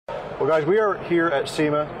Well, guys, we are here at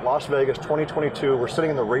SEMA, Las Vegas 2022. We're sitting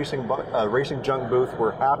in the Racing Junk booth.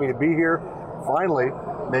 We're happy to be here. Finally,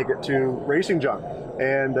 make it to Racing Junk.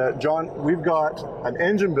 And John, we've got an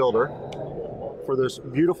engine builder for this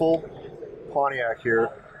beautiful Pontiac here.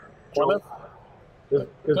 Plymouth?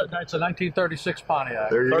 It's a 1936 Pontiac.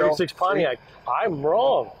 There you 36 go. Pontiac. I'm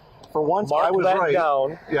wrong. For once, Mark I was that right.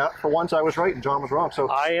 down. Yeah, for once I was right and John was wrong. So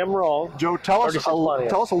I am wrong. Joe, tell us a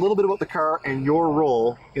little bit about the car and your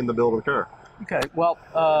role in the build of the car. Okay, well,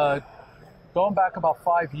 going back about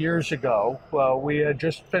 5 years ago, we had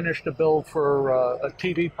just finished a build for a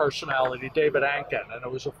TV personality, David Ankin, and it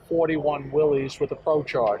was a 41 Willys with a Pro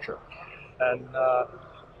Charger. And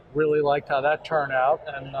really liked how that turned out.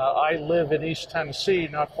 And I live in East Tennessee,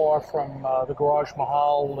 not far from the Garaj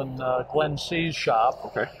Mahal and Glenn C's shop.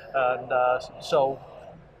 Okay. And so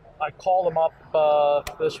I called him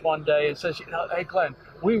up this one day and says, hey Glenn,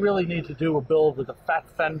 we really need to do a build with a fat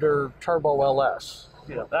fender turbo LS.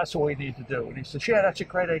 That's what we need to do. And he says, yeah, that's a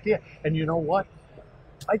great idea. And you know what?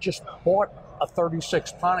 I just bought a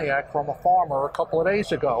 36 Pontiac from a farmer a couple of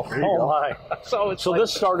days ago. Oh my. So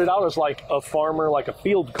this started out as like a farmer, like a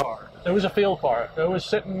field car. It was a field car. It was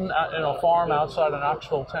sitting in a farm outside of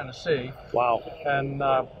Knoxville, Tennessee. Wow. And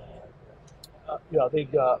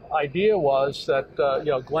the idea was that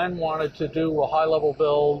Glenn wanted to do a high-level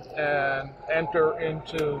build and enter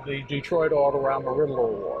into the Detroit All-Around the Riddle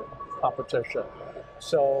Award competition.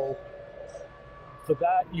 So for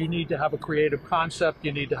that, you need to have a creative concept,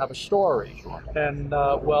 you need to have a story. And,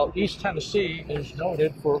 well, East Tennessee is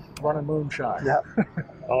noted for running moonshine. Yeah.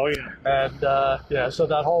 Oh, yeah. And, so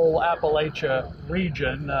that whole Appalachia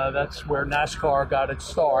region, that's where NASCAR got its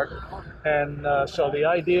start. And so the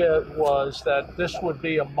idea was that this would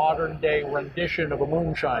be a modern-day rendition of a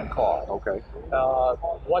moonshine car. Okay.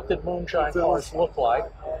 What did moonshine cars look like?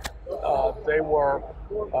 They were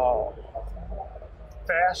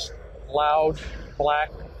fast, loud,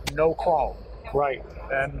 black, no chrome. Right.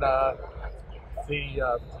 And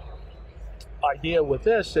the idea with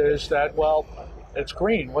this is that, well, it's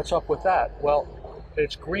green. What's up with that? Well,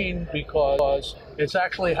 it's green because it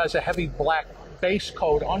actually has a heavy black base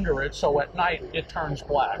coat under it, so at night it turns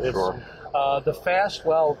black. Sure. The fast,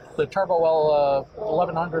 well, the Turbo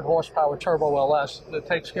 1100 horsepower Turbo LS, that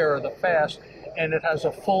takes care of the fast, and it has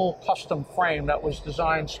a full custom frame that was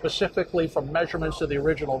designed specifically from measurements of the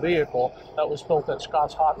original vehicle that was built at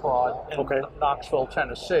Scott's Hot Rod in Knoxville,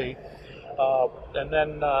 Tennessee. And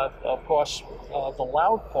then, of course, the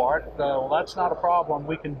loud part, that's not a problem.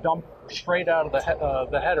 We can dump straight out of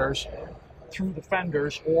the headers through the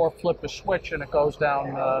fenders or flip a switch and it goes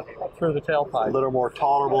down through the tailpipe. A little more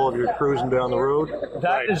tolerable if you're cruising down the road.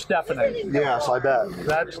 That is definite. Yes, I bet.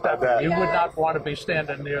 That's definite. You would not want to be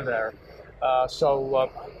standing near there.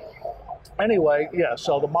 Anyway, yeah,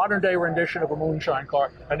 so the modern day rendition of a moonshine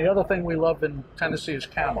car. And the other thing we love in Tennessee is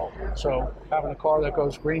camo. So having a car that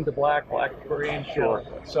goes green to black, black to green, sure.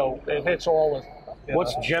 So it hits all of.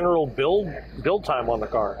 What's general build time on the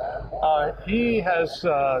car? He has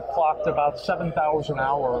clocked about 7,000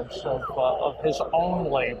 hours of his own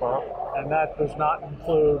labor, and that does not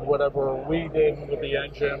include whatever we did with the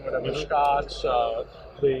engine, whatever Scott's,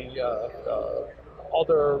 the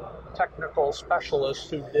other technical specialists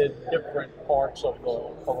who did different parts of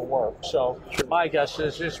the work. So my guess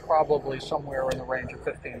is it's probably somewhere in the range of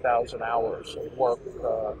 15,000 hours of work.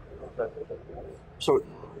 So,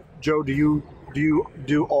 Joe, do you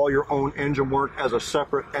do all your own engine work as a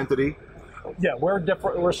separate entity? Yeah, we're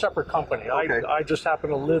a separate company. Okay. I just happen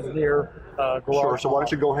to live near Garaj. Sure. So why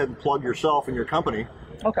don't you go ahead and plug yourself and your company?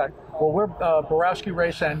 Okay. Well, we're Borowski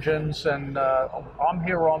Race Engines, and I'm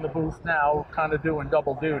here on the booth now, kind of doing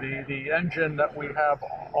double duty. The engine that we have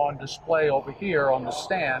on display over here on the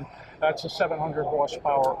stand, that's a 700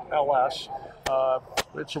 horsepower LS.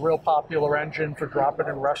 It's a real popular engine for dropping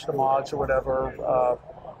in rest-a-mods or whatever.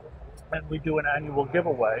 And we do an annual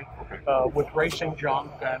giveaway with Racing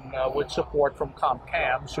Junk and with support from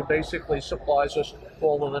ComCams, who basically supplies us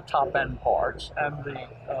all of the top-end parts and the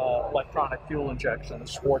electronic fuel injection, the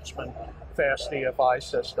Sportsman Fast EFI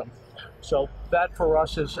system. So that for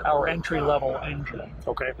us is our entry-level engine.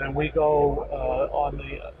 Okay. And we go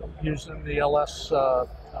using the LS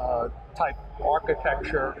type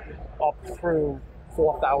architecture up through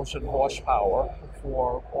 4,000 horsepower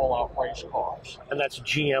for all our race cars. And that's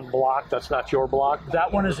GM block, that's not your block?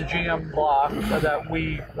 That one is a GM block that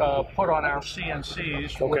we put on our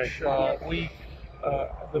CNCs, which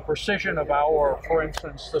the precision of for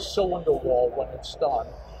instance, the cylinder wall when it's done,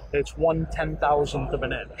 it's 1/10,000th of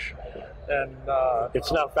an inch. And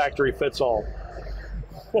it's not factory fits all.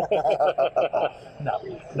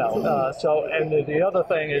 No. So, and the other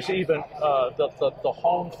thing is even the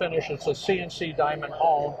hone finish. It's a CNC diamond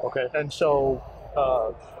hone. Okay. And so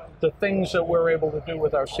the things that we're able to do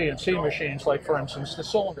with our CNC machines, like for instance the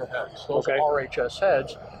cylinder heads, those Okay. RHS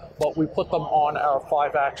heads, but we put them on our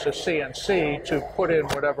 5-axis CNC to put in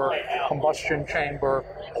whatever combustion chamber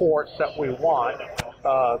port that we want.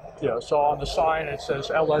 So on the sign it says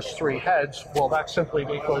LS3 heads. Well, that's simply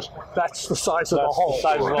because that's the size of the hole. The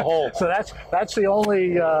size of the hole. So that's the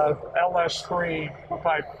only LS3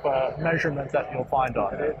 type measurement that you'll find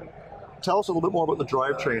on it. Tell us a little bit more about the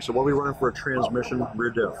drivetrain. So what are we running for a transmission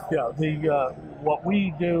rear diff? Yeah, what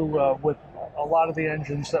we do with a lot of the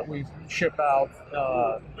engines that we ship out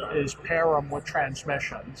is pair them with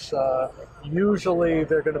transmissions. Usually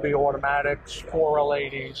they're going to be automatics,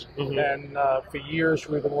 4L80s, and for years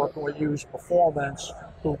we've been working with Used Performance,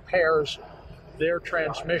 who pairs their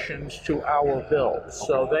transmissions to our builds.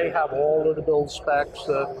 So they have all of the build specs,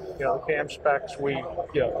 the cam specs. We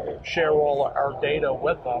share all our data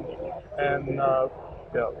with them, and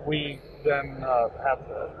we then have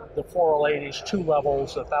the 4L80s, 2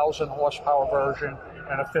 levels, a 1,000 horsepower version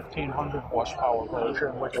and a 1,500 horsepower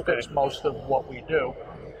version, which fits most of what we do.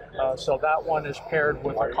 So that one is paired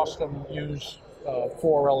with a custom used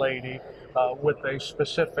 4L80 with a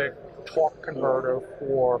specific torque converter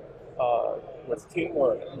for with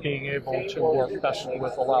being able to work best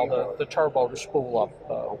with, allow the turbo to spool up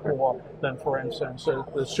more than, for instance,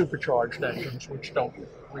 the supercharged engines, which don't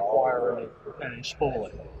require any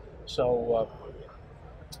spooling. So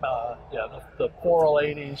the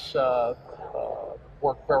 4L80s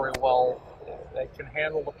work very well. They can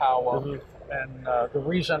handle the power. And the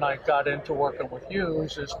reason I got into working with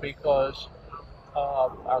Hughes is because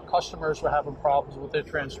our customers were having problems with their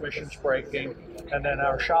transmissions breaking, and then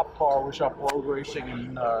our shop car was up road racing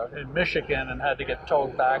in Michigan and had to get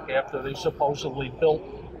towed back after they supposedly built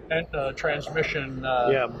transmission.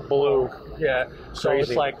 Blew. Yeah, so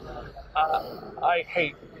Crazy. It's like I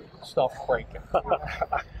hate stuff breaking.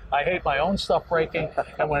 I hate my own stuff breaking,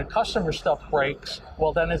 and when customer stuff breaks,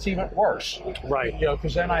 well, then it's even worse. Right.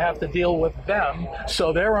 Because then I have to deal with them,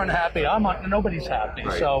 so they're unhappy. Nobody's happy.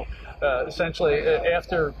 Right. So essentially,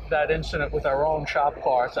 after that incident with our own shop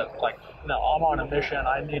car, it's like, no, I'm on a mission.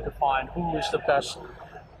 I need to find who is the best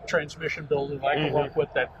transmission builder I can work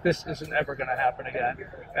with, that this isn't ever going to happen again.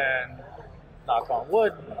 And knock on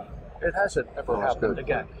wood, it hasn't ever happened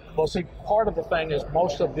again. Well, see, part of the thing is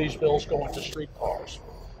most of these bills go into street cars,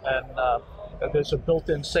 and there's a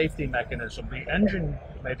built-in safety mechanism. The engine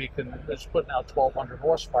maybe is putting out 1,200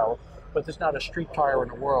 horsepower, but there's not a street tire in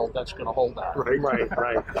the world that's going to hold that. Right.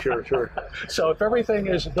 Sure. So if everything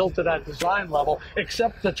is built to that design level,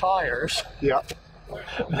 except the tires,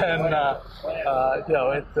 then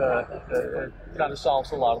it kind of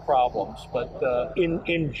solves a lot of problems. But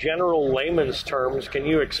in general layman's terms, can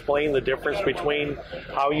you explain the difference between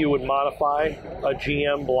how you would modify a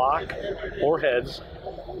GM block or heads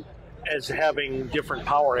as having different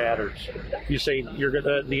power adders? You say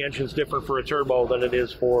the engine's different for a turbo than it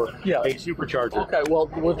is for a supercharger. Okay, well,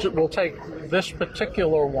 we'll take this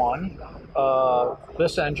particular one,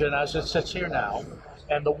 this engine as it sits here now,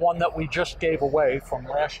 and the one that we just gave away from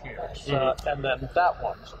last year's, and then that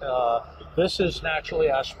one. This is naturally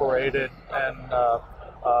aspirated, and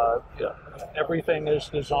everything is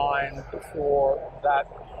designed for that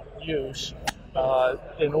use.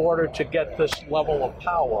 In order to get this level of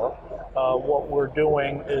power, what we're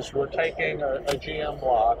doing is we're taking a GM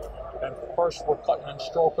block, and first we're cutting in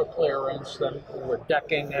stroker clearance, then we're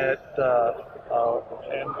decking it,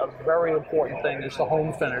 and a very important thing is the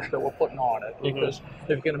home finish that we're putting on it, because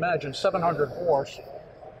if you can imagine 700 horse,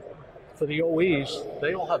 for the OEs,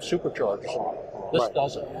 they all have superchargers on it. This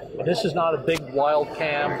doesn't. This is not a big wild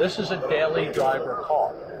cam. This is a daily driver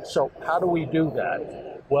car. So how do we do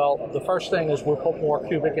that? Well, the first thing is we'll put more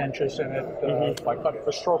cubic inches in it. By cutting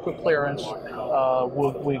for stroker clearance,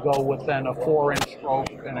 we go with then a 4-inch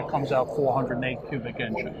stroke, and it comes out 408 cubic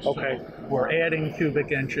inches. Okay. So we're adding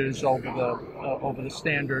cubic inches over the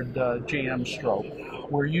standard GM stroke.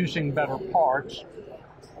 We're using better parts.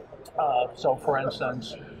 So, for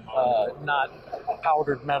instance, not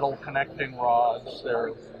powdered metal connecting rods.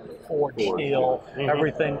 They're forged steel.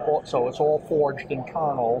 Everything. So it's all forged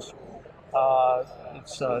internals.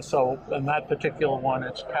 So in that particular one,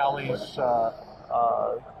 it's Cali's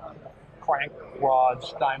crank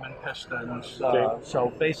rods, diamond pistons.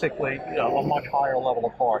 So basically, a much higher level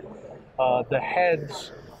of part. The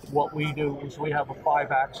heads, what we do is we have a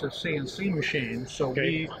 5-axis CNC machine. So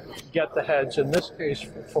we get the heads, in this case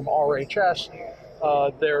from RHS,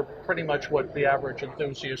 they're pretty much what the average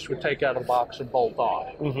enthusiast would take out of the box and bolt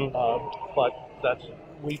on. But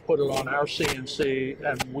we put it on our CNC,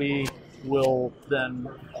 and we will then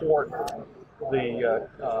port the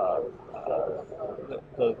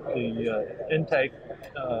intake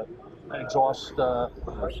exhaust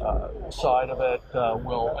side of it.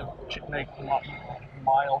 We'll make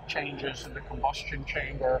mild changes in the combustion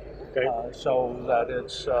chamber, so that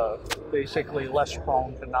it's basically less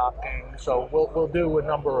prone to knocking. So we'll do a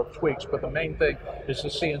number of tweaks, but the main thing is the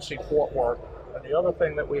CNC port work. And the other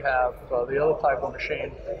thing that we have, the other type of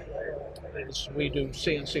machine, is we do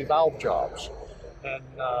CNC valve jobs. And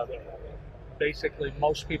basically,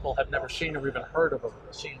 most people have never seen or even heard of a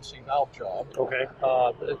CNC valve job.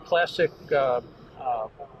 The classic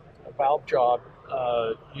valve job,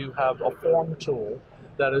 you have a form tool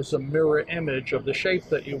that is a mirror image of the shape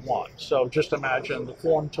that you want. So just imagine the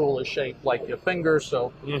form tool is shaped like your finger.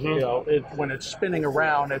 So you know, when it's spinning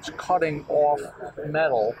around, it's cutting off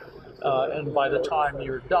metal. And by the time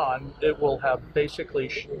you're done, it will have basically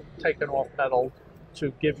taken off metal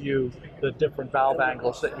to give you the different valve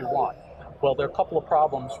angles that you want. Well, there are a couple of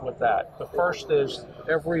problems with that. The first is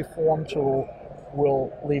every form tool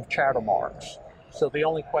will leave chatter marks. So the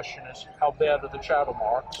only question is, how bad are the chatter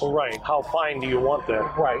marks? Right. How fine do you want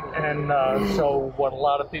that? Right. And so what a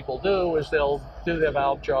lot of people do is they'll do their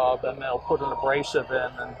valve job and they'll put an abrasive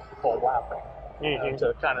in and call lapping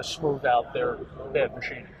to kind of smooth out their bad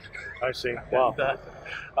machining. I see. Wow. And,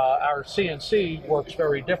 our CNC works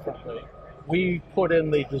very differently. We put in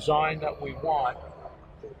the design that we want,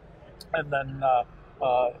 and then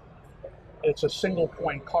it's a single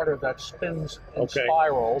point cutter that spins in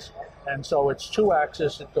spirals, and so it's 2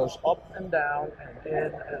 axis. It goes up and down and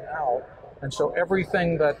in and out, and so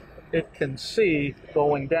everything that it can see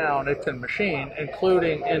going down, it can machine,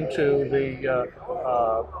 including into the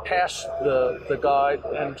past the guide,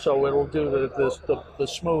 and so it'll do the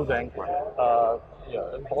smoothing.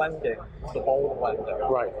 And blending, the bowl blending.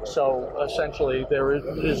 Right. So essentially there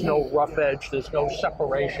is no rough edge, there's no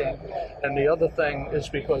separation. And the other thing is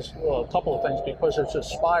because, well, a couple of things, because it's a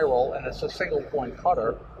spiral and it's a single point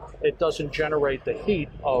cutter, it doesn't generate the heat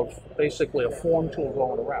of basically a form tool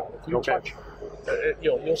going around. If you touch,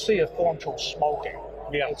 you'll see a form tool smoking.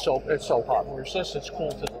 Yeah. It's so hot. Whereas this, it's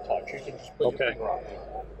cool to the touch. You can just put your finger on it.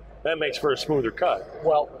 That makes for a smoother cut.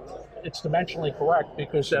 Well, it's dimensionally correct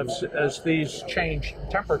because as these change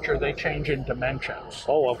temperature, they change in dimensions.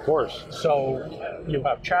 Oh, of course. So you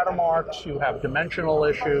have chatter marks, you have dimensional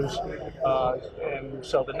issues, and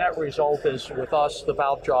so the net result is with us, the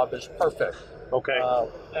valve job is perfect.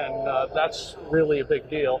 And that's really a big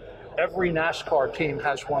deal. Every NASCAR team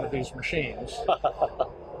has one of these machines,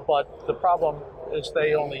 but the problem is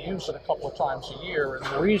they only use it a couple of times a year, and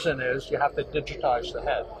the reason is you have to digitize the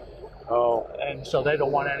head. And so they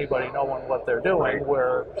don't want anybody knowing what they're doing,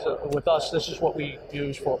 where with us, this is what we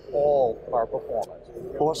use for all of our performance.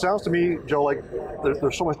 Well, it sounds to me, Joe, like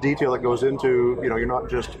there's so much detail that goes into, you're not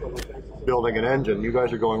just building an engine. You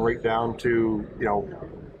guys are going right down to,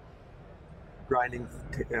 grinding,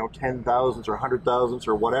 10,000s or 100,000s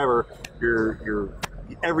or whatever.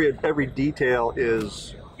 Every detail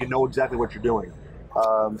is, exactly what you're doing.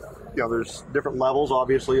 There's different levels,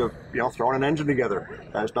 obviously, of throwing an engine together.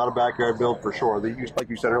 It's not a backyard build for sure. Like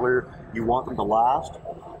you said earlier, you want them to last.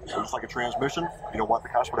 So just like a transmission, you don't want the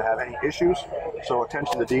customer to have any issues. So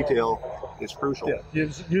attention to detail is crucial. Yeah,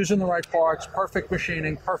 using the right parts, perfect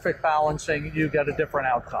machining, perfect balancing, you get a different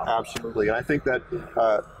outcome. Absolutely, and I think that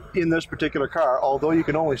in this particular car, although you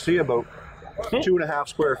can only see about 2.5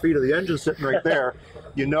 square feet of the engine sitting right there,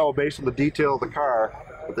 based on the detail of the car,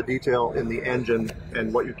 but the detail in the engine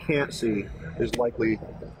and what you can't see is likely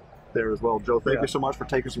there as well. Joe, thank you so much for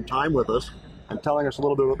taking some time with us and telling us a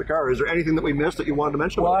little bit about the car. Is there anything that we missed that you wanted to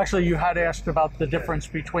mention? Well, actually, you had asked about the difference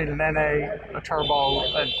between an NA, a turbo,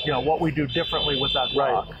 and what we do differently with that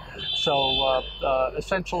block. So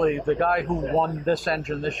essentially, the guy who won this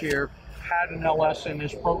engine this year had an LS in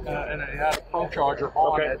his and it had a Pro Charger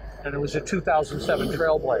on it, and it was a 2007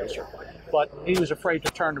 Trailblazer. But he was afraid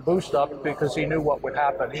to turn the boost up because he knew what would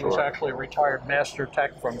happen. He was actually a retired master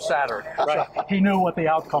tech from Saturn. So he knew what the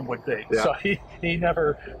outcome would be. So he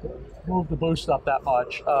never moved the boost up that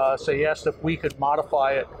much. So he asked if we could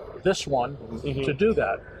modify this one to do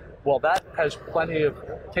that. Well, that has plenty of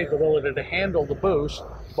capability to handle the boost,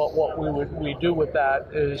 but what we do with that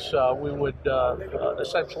is we would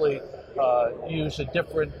essentially use a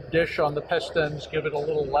different dish on the pistons, give it a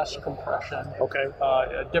little less compression.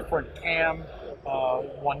 A different cam,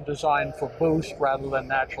 one designed for boost rather than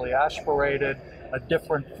naturally aspirated. A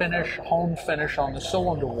different finish, hone finish on the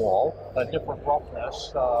cylinder wall, a different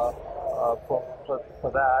roughness.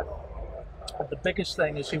 for that. And the biggest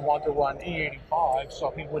thing is he wanted to run E85,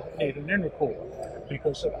 so he wouldn't need an intercooler,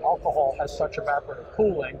 because alcohol has such evaporative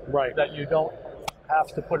cooling that you don't have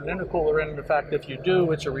to put an intercooler in. In fact, if you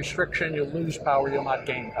do, it's a restriction. You lose power, you'll not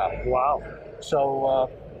gain power. Wow. So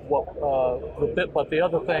but the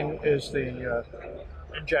other thing is the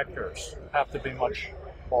injectors have to be much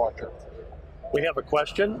larger. We have a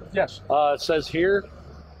question. Yes. It says here,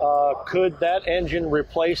 could that engine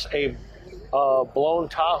replace a blown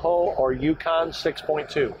Tahoe or Yukon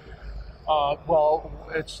 6.2? Well,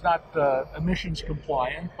 it's not emissions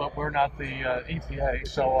compliant, but we're not the EPA,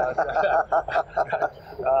 so.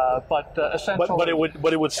 But essentially.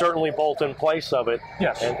 But it would certainly bolt in place of it.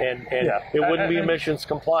 Yes. And it wouldn't be emissions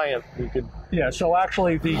compliant. You could. Yeah. So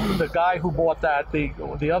actually, the guy who bought that,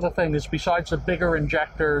 the other thing is, besides the bigger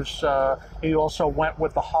injectors, he also went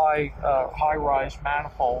with the high-rise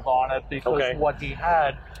manifold on it, because what he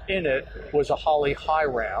had in it was a Holley high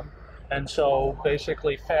ram. And so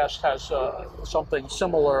basically FAST has something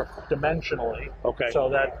similar dimensionally. Okay. So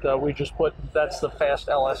that we just put, that's the FAST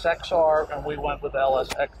LSXR, and we went with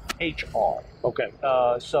LSXHR. Okay.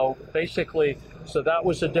 So basically, so that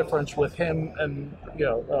was the difference with him and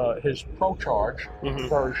his ProCharge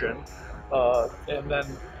version. And then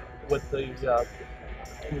with the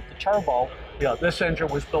turbo, this engine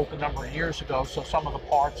was built a number of years ago, so some of the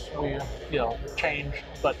parts we changed,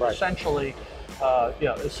 but essentially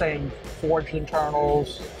the same forged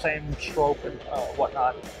internals, same stroke and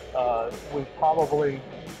whatnot. We probably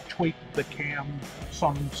tweaked the cam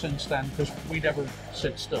some since then, because we never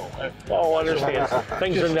sit still. Oh, understand.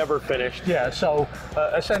 Things are never finished. Yeah, so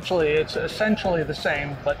essentially it's essentially the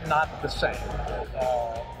same, but not the same.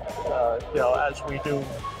 As we do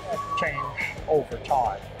change over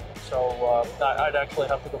time. So I'd actually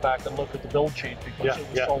have to go back and look at the build sheet, because it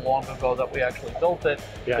was so long ago that we actually built it.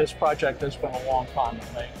 Yeah. This project has been a long time in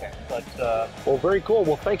the making. But well, very cool.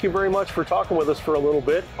 Well, thank you very much for talking with us for a little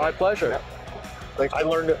bit. My pleasure. Yeah. Thanks. I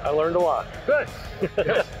learned a lot. Good.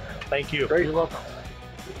 Yes. Thank you. Great. You're welcome.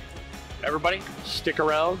 Everybody, stick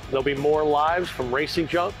around. There'll be more lives from Racing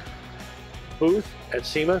Junk booth at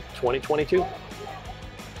SEMA 2022.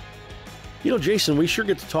 Jason, we sure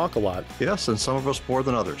get to talk a lot. Yes, and some of us more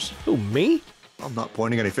than others. Who, me? I'm not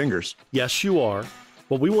pointing any fingers. Yes, you are.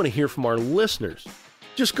 But we want to hear from our listeners.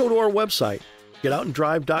 Just go to our website,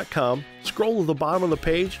 Get.Out.N.Drive.com, scroll to the bottom of the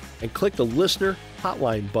page, and click the listener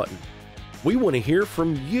hotline button. We want to hear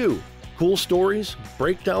from you. Cool stories,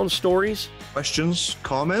 breakdown stories. Questions,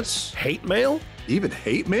 comments. Hate mail? Even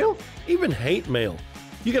hate mail? Even hate mail.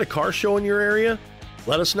 You got a car show in your area?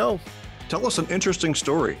 Let us know. Tell us an interesting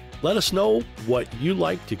story. Let us know what you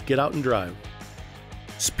like to get out and drive.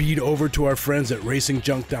 Speed over to our friends at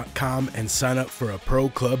racingjunk.com and sign up for a Pro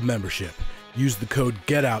Club membership. Use the code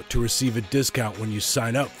GETOUT to receive a discount when you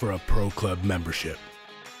sign up for a Pro Club membership.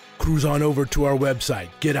 Cruise on over to our website,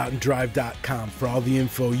 Get.Out.N.Drive.com, for all the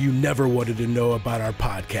info you never wanted to know about our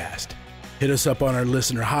podcast. Hit us up on our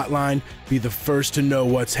listener hotline, be the first to know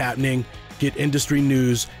what's happening, get industry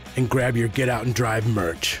news, and grab your Get Out and Drive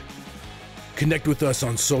merch. Connect with us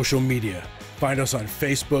on social media. Find us on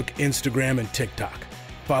Facebook, Instagram, and TikTok.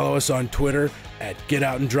 Follow us on Twitter at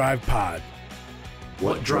Get.Out.N.Drive.Pod.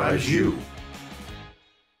 What drives you?